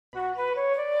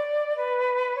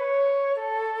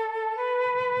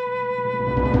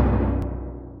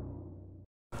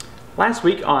Last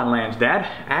week on Land's Dad,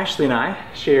 Ashley and I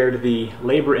shared the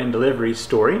labor and delivery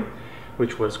story,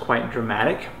 which was quite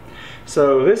dramatic.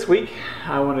 So this week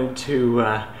I wanted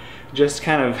to just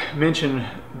kind of mention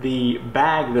the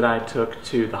bag that I took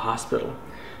to the hospital.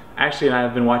 Ashley and I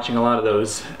have been watching a lot of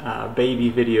those baby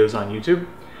videos on YouTube,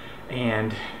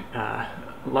 and a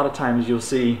lot of times you'll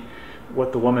see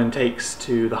what the woman takes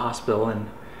to the hospital, and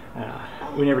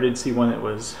we never did see one that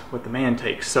was what the man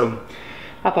takes. So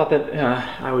I thought that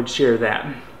I would share that.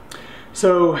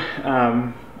 So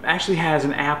Ashley has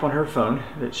an app on her phone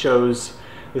that shows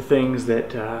the things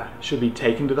that should be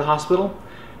taken to the hospital,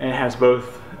 and it has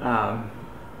both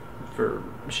for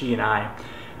she and I.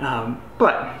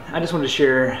 But I just wanted to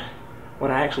share what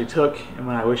I actually took and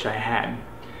what I wish I had.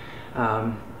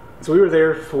 So we were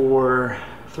there for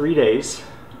 3 days,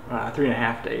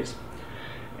 3.5 days,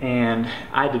 and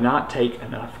I did not take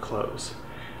enough clothes.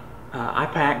 I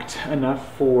packed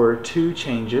enough for 2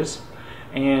 changes,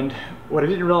 and what I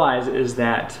didn't realize is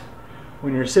that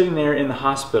when you're sitting there in the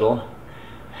hospital,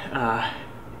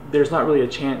 there's not really a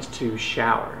chance to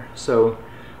shower. So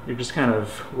you're just kind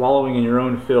of wallowing in your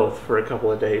own filth for a couple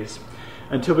of days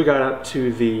until we got up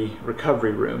to the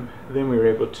recovery room. Then we were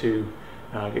able to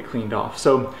get cleaned off.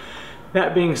 So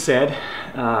that being said,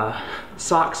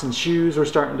 socks and shoes were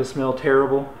starting to smell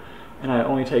terrible, and I had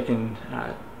only taken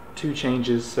 2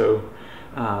 changes, so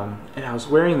and I was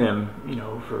wearing them, you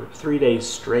know, for 3 days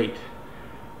straight.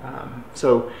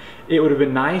 So it would have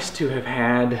been nice to have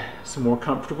had some more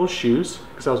comfortable shoes,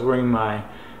 because I was wearing my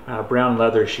brown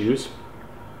leather shoes.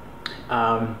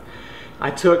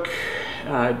 I took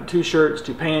 2 shirts,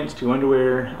 2 pants, 2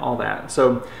 underwear, all that.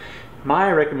 So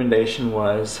my recommendation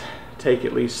was take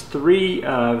at least 3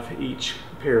 of each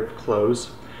pair of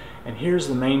clothes. And here's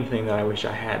the main thing that I wish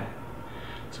I had: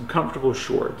 some comfortable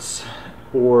shorts,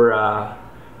 or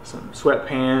some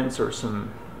sweatpants, or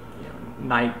some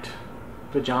night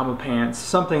pajama pants,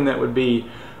 something that would be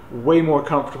way more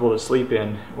comfortable to sleep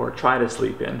in, or try to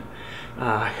sleep in.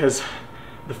 Because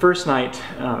the first night,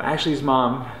 Ashley's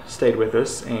mom stayed with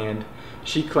us, and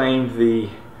she claimed the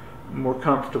more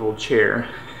comfortable chair.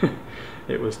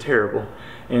 It was terrible.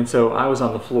 And so I was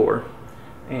on the floor,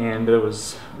 and there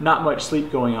was not much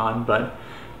sleep going on, but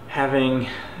having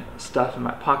stuff in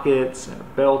my pockets and a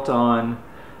belt on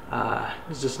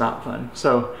was just not fun.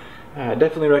 So I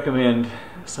definitely recommend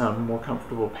some more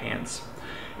comfortable pants.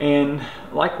 And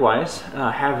likewise,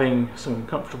 having some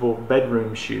comfortable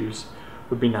bedroom shoes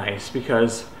would be nice,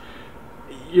 because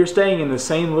you're staying in the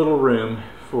same little room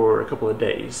for a couple of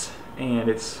days, and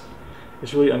it's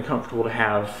really uncomfortable to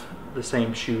have the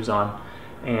same shoes on.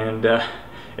 And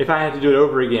if I had to do it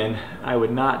over again, I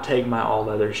would not take my all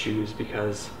leather shoes,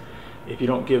 because if you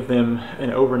don't give them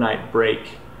an overnight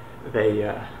break,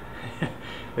 they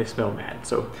they smell bad.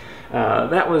 So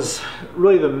that was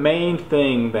really the main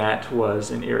thing that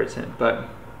was an irritant. But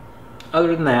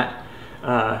other than that,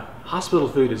 hospital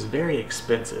food is very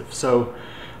expensive. So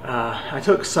I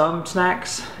took some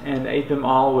snacks and ate them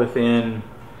all within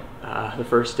the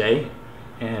first day,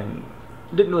 and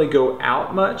didn't really go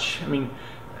out much. I mean,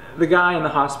 the guy in the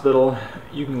hospital,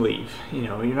 you can leave. You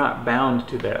know, you're not bound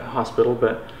to the hospital,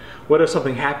 but what if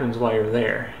something happens while you're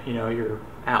there? You know, you're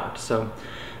out. So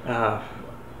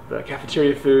the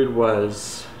cafeteria food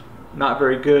was not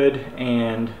very good,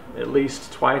 and at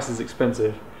least twice as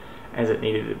expensive as it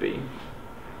needed to be.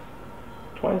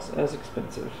 Twice as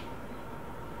expensive.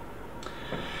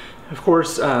 Of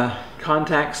course,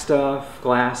 contact stuff,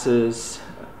 glasses.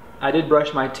 I did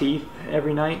brush my teeth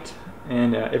every night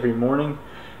and every morning.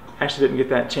 Actually didn't get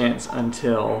that chance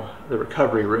until the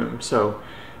recovery room. So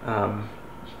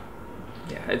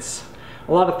yeah, it's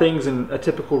a lot of things in a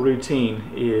typical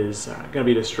routine is going to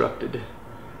be disrupted.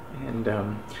 And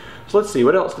so let's see,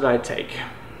 what else did I take?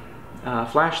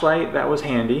 Flashlight, that was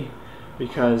handy,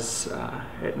 because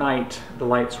at night the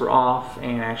lights were off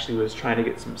and Ashley was trying to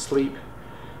get some sleep.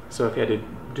 So if you had to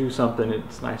do something,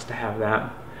 it's nice to have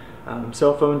that.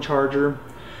 Cell phone charger.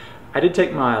 I did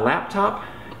take my laptop,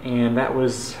 and that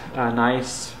was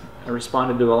nice. I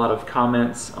responded to a lot of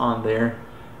comments on there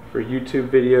for YouTube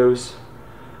videos.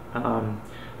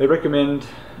 They recommend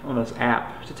on this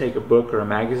app to take a book or a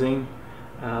magazine.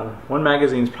 One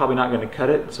magazine is probably not going to cut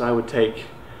it, so I would take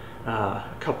a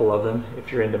couple of them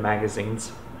if you're into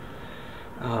magazines.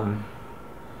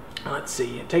 Let's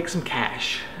see, take some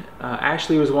cash.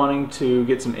 Ashley was wanting to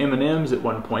get some M&Ms at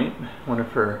one point, one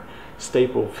of her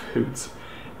staple foods,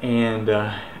 and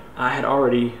I had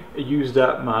already used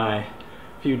up my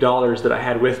few dollars that I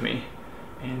had with me,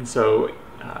 and so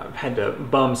had to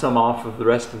bum some off of the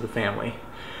rest of the family.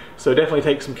 So definitely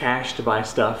take some cash to buy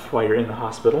stuff while you're in the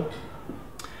hospital.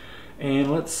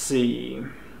 And let's see,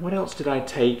 what else did I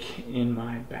take in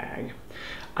my bag?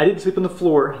 I didn't sleep on the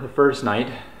floor the first night,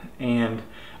 and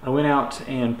I went out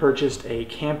and purchased a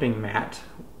camping mat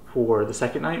for the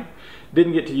second night.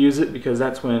 Didn't get to use it because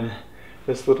that's when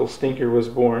this little stinker was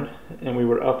born and we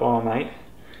were up all night.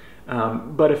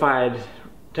 But if I had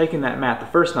taken that mat the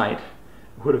first night,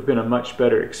 it would have been a much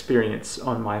better experience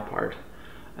on my part.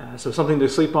 So something to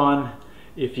sleep on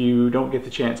if you don't get the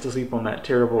chance to sleep on that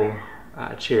terrible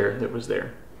chair that was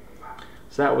there.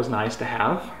 So that was nice to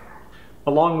have.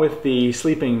 Along with the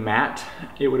sleeping mat,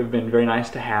 it would have been very nice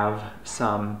to have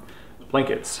some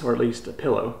blankets, or at least a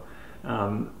pillow.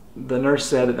 The nurse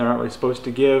said that they're not really supposed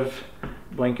to give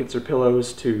blankets or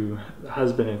pillows to the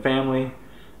husband and family,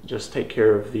 just take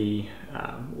care of the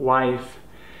wife.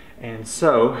 And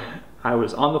so I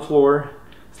was on the floor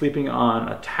sleeping on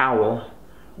a towel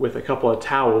with a couple of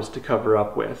towels to cover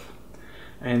up with.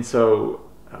 And so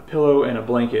a pillow and a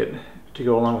blanket to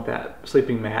go along with that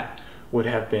sleeping mat would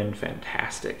have been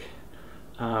fantastic.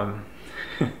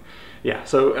 Yeah,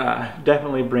 so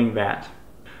definitely bring that.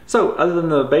 So other than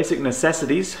the basic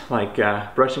necessities like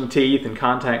brushing teeth and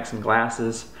contacts and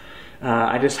glasses,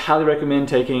 I just highly recommend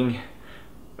taking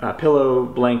a pillow,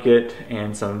 blanket,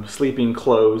 and some sleeping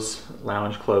clothes,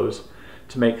 lounge clothes,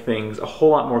 to make things a whole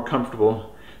lot more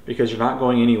comfortable because you're not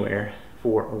going anywhere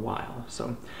for a while.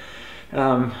 So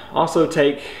also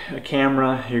take a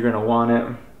camera, you're going to want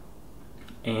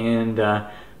it, and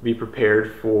be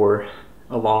prepared for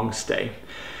a long stay.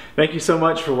 Thank you so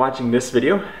much for watching this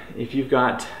video. If you've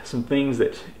got some things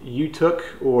that you took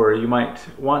or you might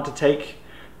want to take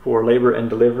for labor and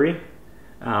delivery,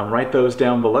 write those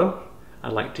down below.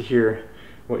 I'd like to hear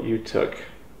what you took.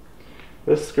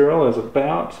 This girl is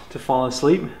about to fall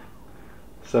asleep,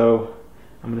 so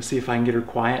I'm going to see if I can get her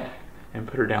quiet and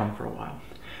put her down for a while.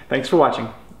 Thanks for watching,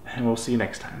 and we'll see you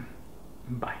next time.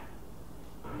 Bye.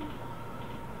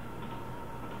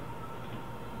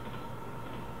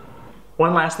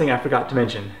 One last thing I forgot to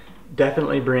mention,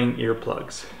 definitely bring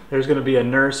earplugs. There's going to be a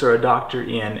nurse or a doctor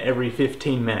in every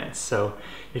 15 minutes, so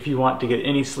if you want to get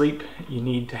any sleep, you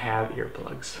need to have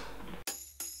earplugs.